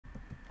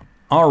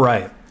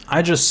Alright,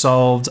 I just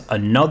solved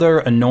another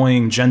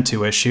annoying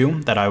Gentoo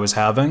issue that I was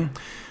having.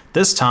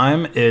 This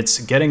time, it's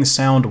getting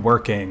sound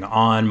working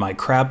on my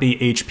crappy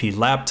HP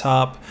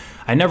laptop.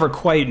 I never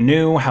quite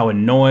knew how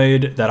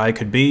annoyed that I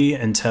could be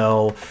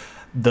until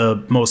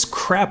the most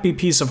crappy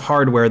piece of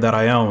hardware that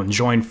I own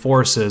joined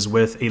forces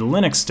with a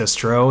Linux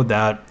distro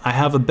that I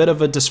have a bit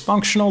of a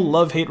dysfunctional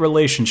love-hate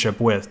relationship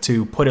with,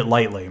 to put it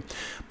lightly.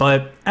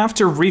 But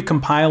after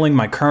recompiling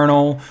my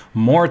kernel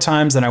more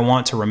times than I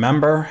want to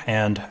remember,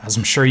 and as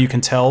I'm sure you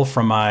can tell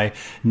from my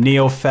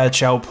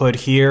neofetch output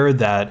here,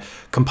 that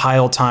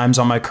compile times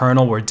on my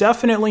kernel were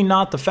definitely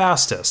not the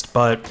fastest,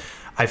 but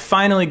I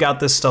finally got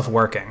this stuff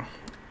working.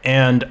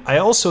 And I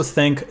also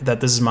think that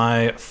this is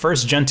my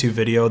first Gentoo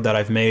video that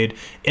I've made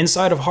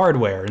inside of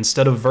hardware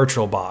instead of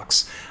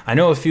VirtualBox. I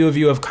know a few of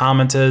you have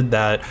commented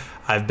that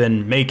I've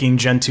been making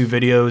Gentoo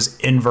videos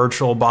in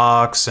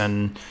VirtualBox,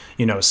 and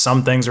you know,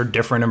 some things are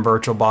different in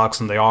VirtualBox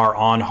than they are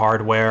on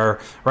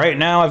hardware. Right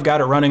now I've got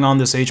it running on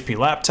this HP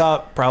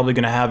laptop, probably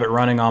gonna have it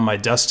running on my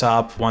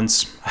desktop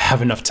once I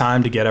have enough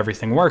time to get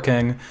everything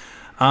working.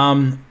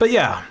 But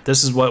yeah,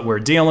 this is what we're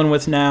dealing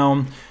with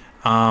now.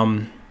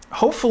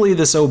 Hopefully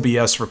this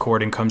OBS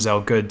recording comes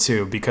out good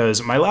too,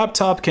 because my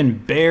laptop can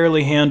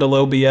barely handle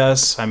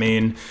OBS. I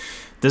mean,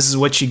 this is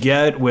what you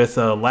get with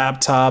a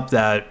laptop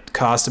that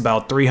cost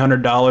about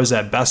 $300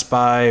 at Best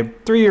Buy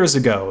 3 years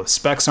ago.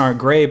 Specs aren't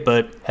great,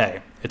 but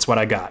hey, it's what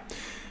I got.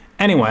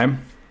 Anyway,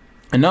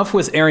 enough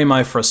with airing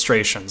my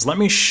frustrations. Let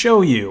me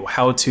show you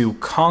how to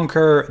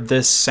conquer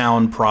this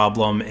sound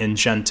problem in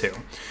Gentoo.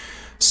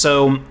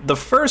 So the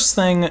first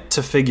thing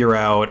to figure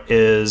out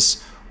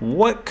is,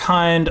 what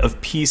kind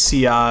of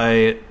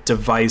PCI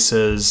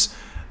devices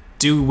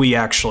do we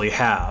actually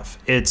have?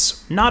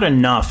 It's not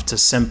enough to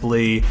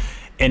simply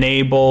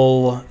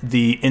enable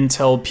the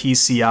Intel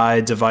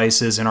PCI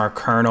devices in our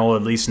kernel,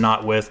 at least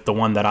not with the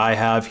one that I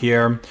have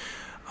here.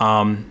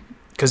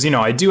 Because, you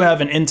know, I do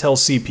have an Intel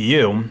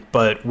CPU,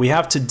 but we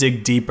have to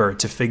dig deeper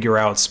to figure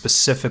out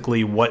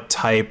specifically what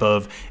type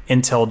of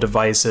Intel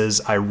devices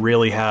I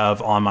really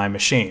have on my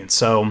machine.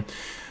 So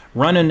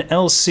run an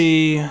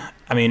lspci-k,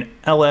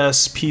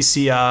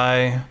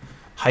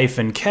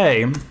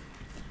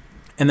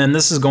 and then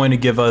this is going to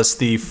give us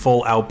the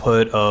full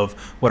output of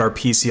what our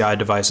PCI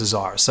devices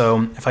are.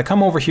 So if I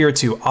come over here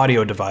to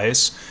audio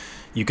device,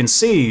 you can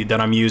see that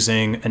I'm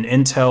using an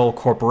Intel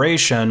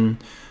Corporation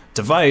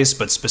device,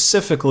 but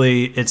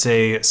specifically it's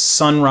a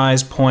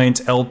Sunrise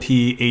Point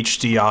LP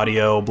HD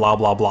audio, blah,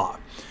 blah, blah.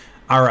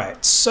 All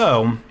right,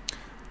 so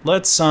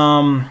let's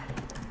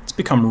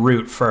become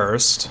root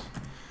first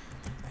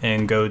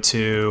and go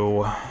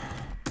to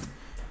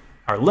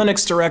our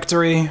Linux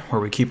directory where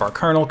we keep our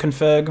kernel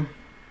config.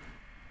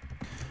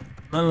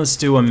 Then let's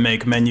do a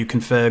make menu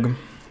config.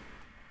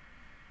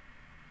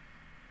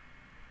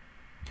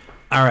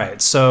 All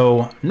right,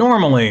 so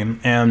normally,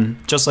 and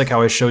just like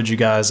how I showed you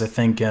guys, I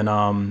think in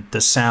the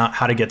sound,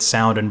 how to get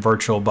sound in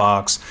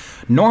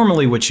VirtualBox,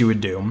 normally what you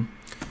would do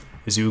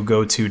is you would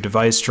go to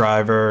device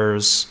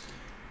drivers,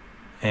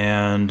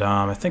 and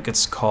I think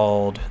it's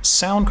called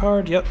sound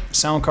card. Yep,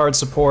 sound card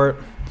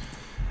support.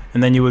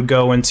 And then you would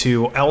go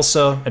into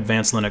ALSA,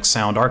 Advanced Linux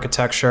Sound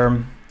Architecture,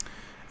 and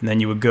then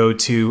you would go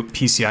to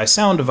PCI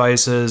sound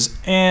devices,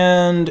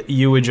 and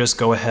you would just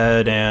go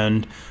ahead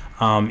and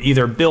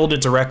either build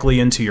it directly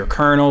into your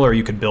kernel, or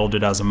you could build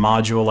it as a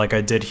module like I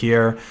did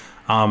here.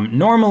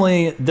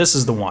 Normally, this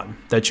is the one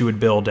that you would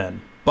build in,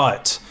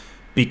 but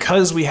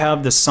because we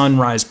have the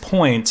Sunrise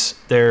Point,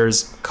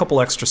 there's a couple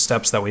extra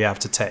steps that we have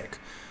to take.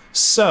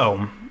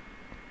 So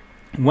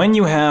when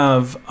you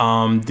have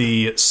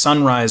the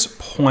Sunrise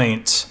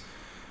Point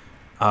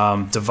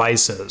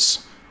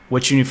devices,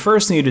 what you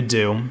first need to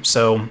do,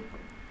 so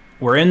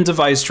we're in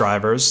device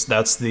drivers,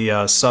 that's the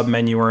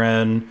submenu we're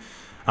in.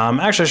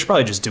 Actually, I should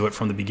probably just do it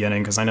from the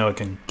beginning because I know it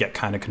can get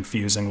kind of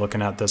confusing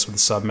looking at this with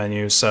the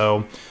submenu.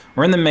 So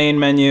we're in the main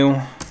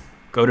menu,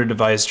 go to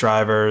device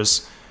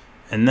drivers,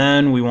 and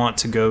then we want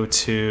to go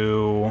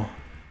to,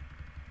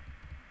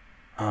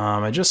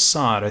 I just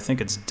saw it, I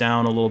think it's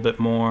down a little bit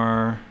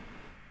more.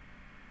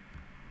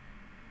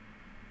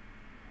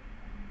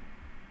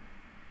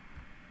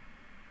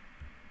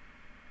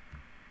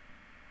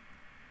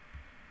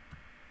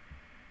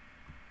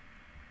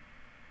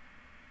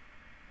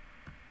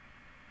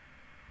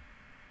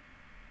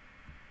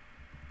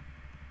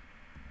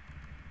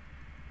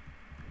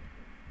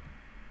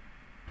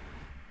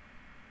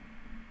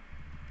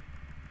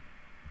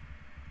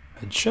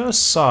 I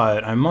just saw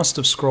it. I must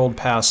have scrolled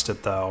past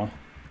it though.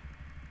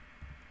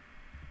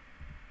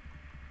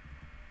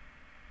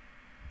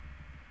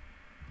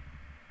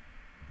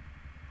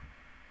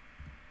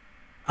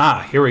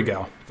 Ah, here we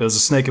go. If it was a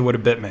snake, it would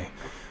have bit me.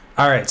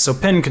 All right, so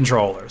pin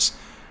controllers.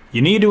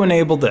 You need to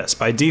enable this.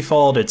 By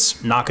default,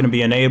 it's not going to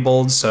be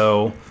enabled,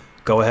 so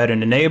go ahead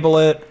and enable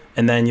it,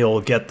 and then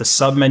you'll get the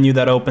submenu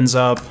that opens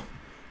up.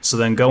 So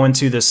then go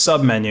into this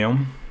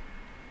submenu,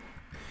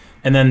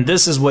 and then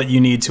this is what you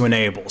need to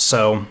enable.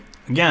 So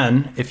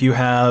again, if you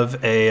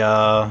have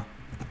a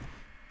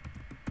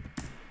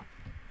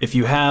if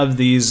you have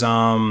these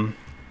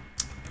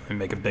me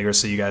make it bigger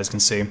so you guys can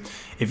see.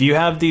 If you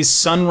have these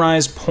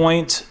sunrise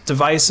point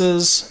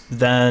devices,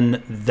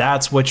 then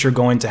that's what you're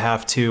going to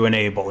have to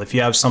enable. If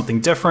you have something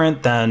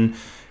different, then,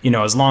 you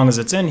know, as long as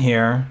it's in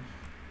here,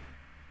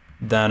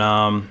 then,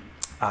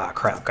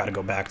 crap, gotta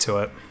go back to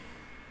it.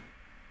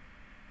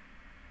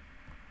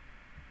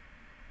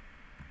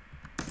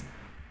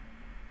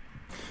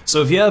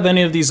 So if you have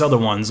any of these other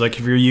ones, like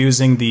if you're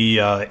using the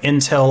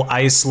Intel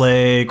Ice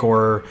Lake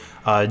or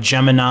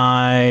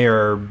Gemini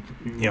or,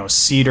 you know,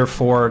 Cedar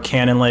Fork,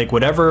 Cannon Lake,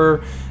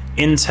 whatever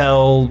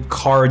Intel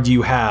card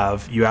you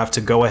have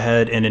to go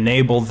ahead and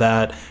enable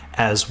that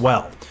as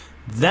well.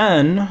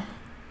 Then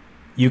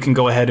you can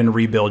go ahead and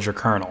rebuild your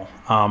kernel.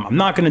 I'm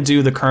not going to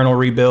do the kernel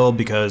rebuild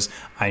because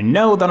I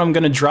know that I'm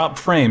going to drop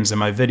frames in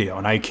my video,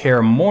 and I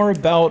care more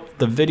about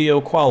the video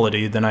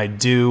quality than I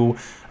do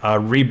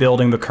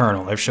rebuilding the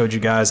kernel. I've showed you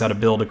guys how to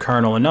build a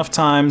kernel enough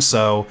times,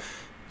 so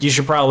you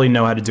should probably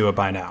know how to do it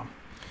by now.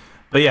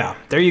 But yeah,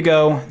 there you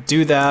go.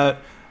 Do that.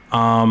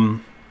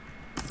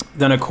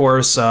 Then of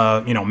course,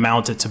 you know,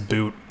 mount it to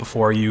boot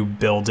before you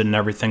build it and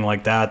everything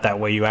like that. That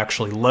way you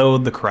actually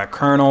load the correct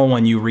kernel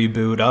when you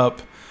reboot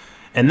up.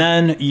 And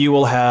then you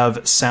will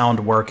have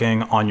sound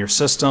working on your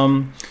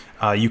system.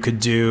 You could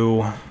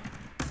do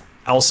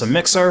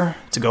alsamixer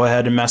to go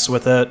ahead and mess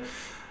with it.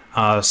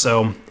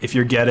 So if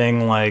you're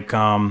getting like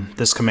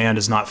this command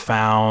is not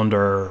found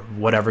or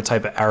whatever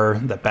type of error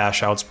that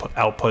bash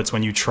outputs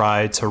when you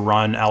try to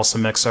run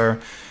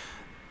alsamixer,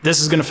 this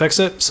is going to fix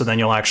it. So then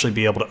you'll actually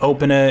be able to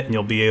open it and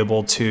you'll be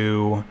able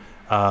to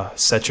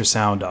set your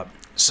sound up.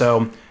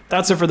 So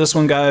that's it for this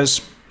one,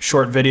 guys.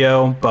 Short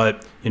video,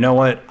 but you know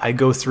what? I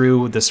go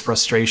through this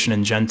frustration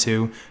in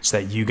Gentoo so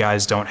that you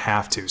guys don't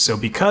have to. So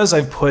because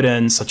I've put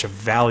in such a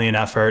valiant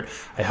effort,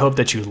 I hope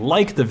that you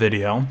like the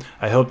video.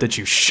 I hope that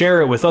you share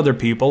it with other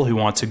people who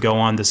want to go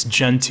on this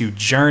Gentoo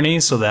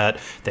journey so that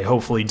they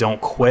hopefully don't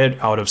quit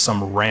out of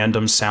some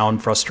random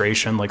sound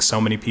frustration like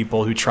so many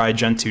people who try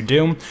Gentoo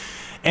do.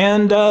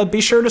 And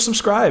be sure to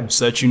subscribe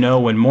so that you know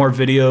when more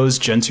videos,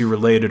 Gentoo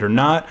related or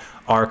not,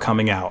 are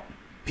coming out.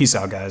 Peace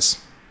out, guys.